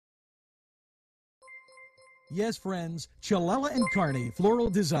Yes, friends, Chalella and Carney Floral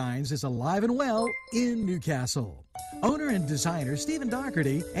Designs is alive and well in Newcastle. Owner and designer Stephen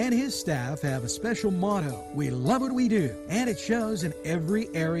Doherty and his staff have a special motto: we love what we do, and it shows in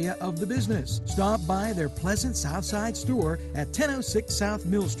every area of the business. Stop by their pleasant Southside store at 1006 South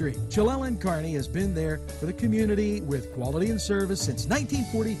Mill Street. Chalella and Carney has been there for the community with quality and service since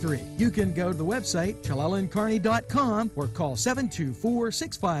 1943. You can go to the website chalellaandcarney.com or call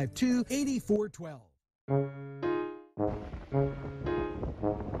 724-652-8412.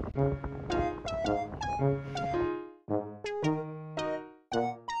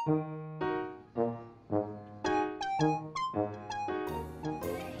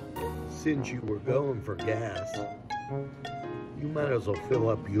 Since you were going for gas, you might as well fill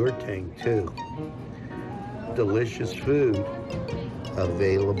up your tank too. Delicious food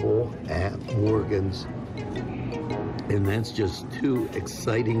available at Morgan's. And that's just two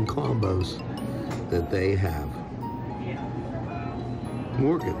exciting combos that they have.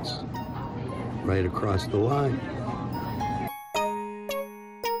 Morgan's, right across the line.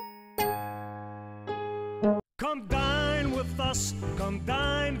 Come dine with us, come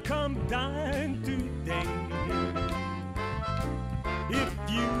dine today. If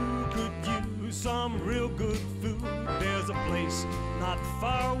you could use some real good food, there's a place not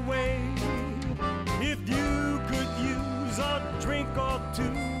far away. If you could use a drink or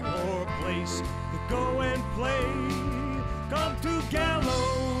two, or a place to go and play, come to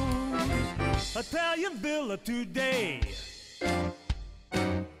Gallo's Italian Villa today.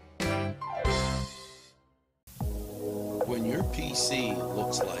 When your PC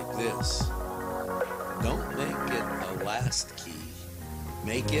looks like this, don't make it a last key.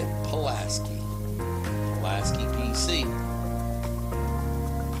 Make it Pulaski. Pulaski PC.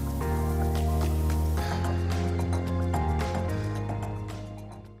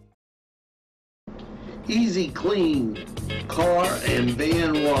 Easy Clean Car and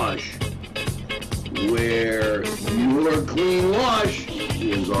Van Wash, where your clean wash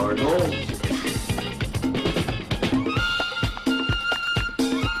is our goal.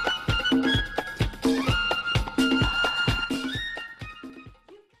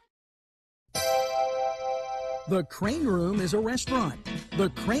 The Crane Room is a restaurant. The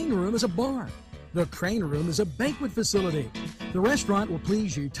Crane Room is a bar. The Crane Room is a banquet facility. The restaurant will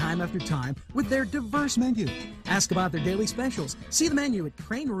please you time after time with their diverse menu. Ask about their daily specials. See the menu at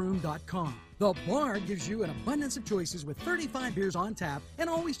craneroom.com. The bar gives you an abundance of choices with 35 beers on tap and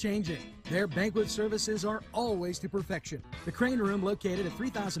always changing. Their banquet services are always to perfection. The Crane Room, located at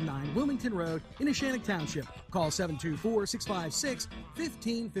 3009 Wilmington Road in Neshannock Township. Call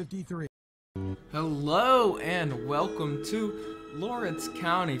 724-656-1553. Hello and welcome to Lawrence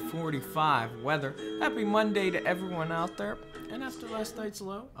County 45 weather. Happy Monday to everyone out there. And after last night's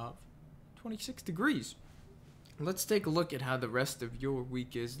low of 26 degrees, let's take a look at how the rest of your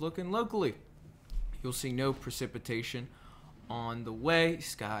week is looking locally. You'll see no precipitation on the way.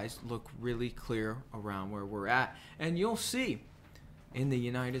 Skies look really clear around where we're at. And you'll see in the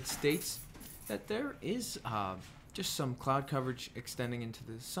United States that there is just some cloud coverage extending into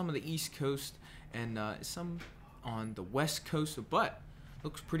some of the East Coast and some on the West Coast, but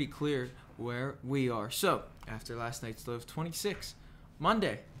looks pretty clear where we are. So after last night's low of 26,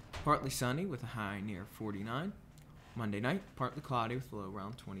 Monday, partly sunny with a high near 49. Monday night, partly cloudy with a low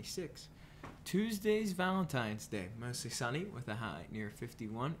around 26. Tuesday's Valentine's Day, mostly sunny with a high near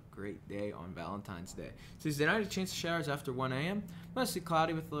 51. Great day on Valentine's Day. Tuesday night, a chance of showers after 1 a.m. Mostly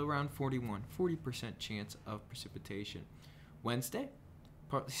cloudy with a low around 41. 40% chance of precipitation. Wednesday,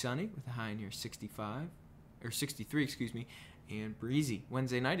 partly sunny with a high near 63, and breezy.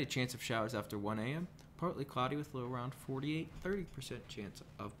 Wednesday night, a chance of showers after 1 a.m. Partly cloudy with a low around 48. 30% chance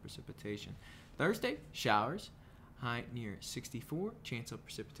of precipitation. Thursday, showers. High near 64. Chance of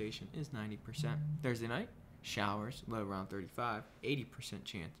precipitation is 90%. Thursday night, showers, low around 35. 80%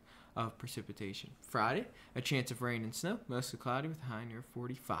 chance of precipitation. Friday, a chance of rain and snow, mostly cloudy with a high near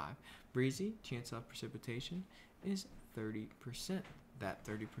 45. Breezy, chance of precipitation is 30%. That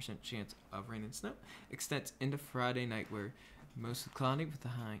 30% chance of rain and snow extends into Friday night, where mostly cloudy with a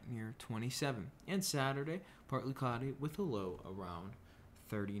high near 27. And Saturday, partly cloudy with a low around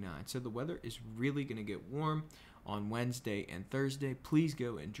 39. So the weather is really going to get warm on Wednesday and Thursday. Please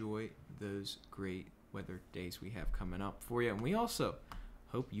go enjoy those great weather days we have coming up for you. And we also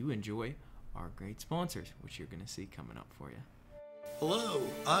hope you enjoy our great sponsors, which you're going to see coming up for you. Hello,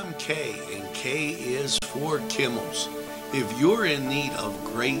 I'm Kay, and K is for Kimmel's. If you're in need of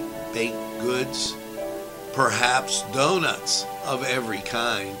great baked goods, perhaps donuts of every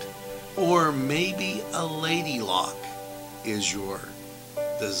kind, or maybe a lady lock is your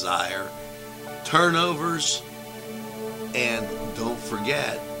desire, turnovers, and don't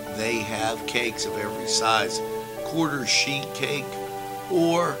forget, they have cakes of every size. Quarter sheet cake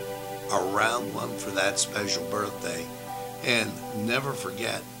or a round one for that special birthday. And never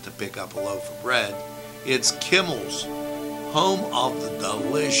forget to pick up a loaf of bread. It's Kimmel's, home of the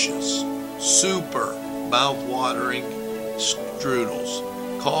delicious, super mouth-watering strudels.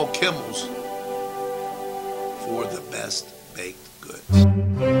 Call Kimmel's for the best baked goods.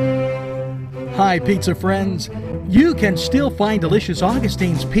 Hi, pizza friends. You can still find delicious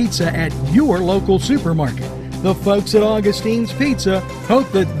Augustine's Pizza at your local supermarket. The folks at Augustine's Pizza hope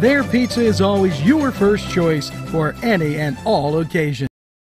that their pizza is always your first choice for any and all occasions.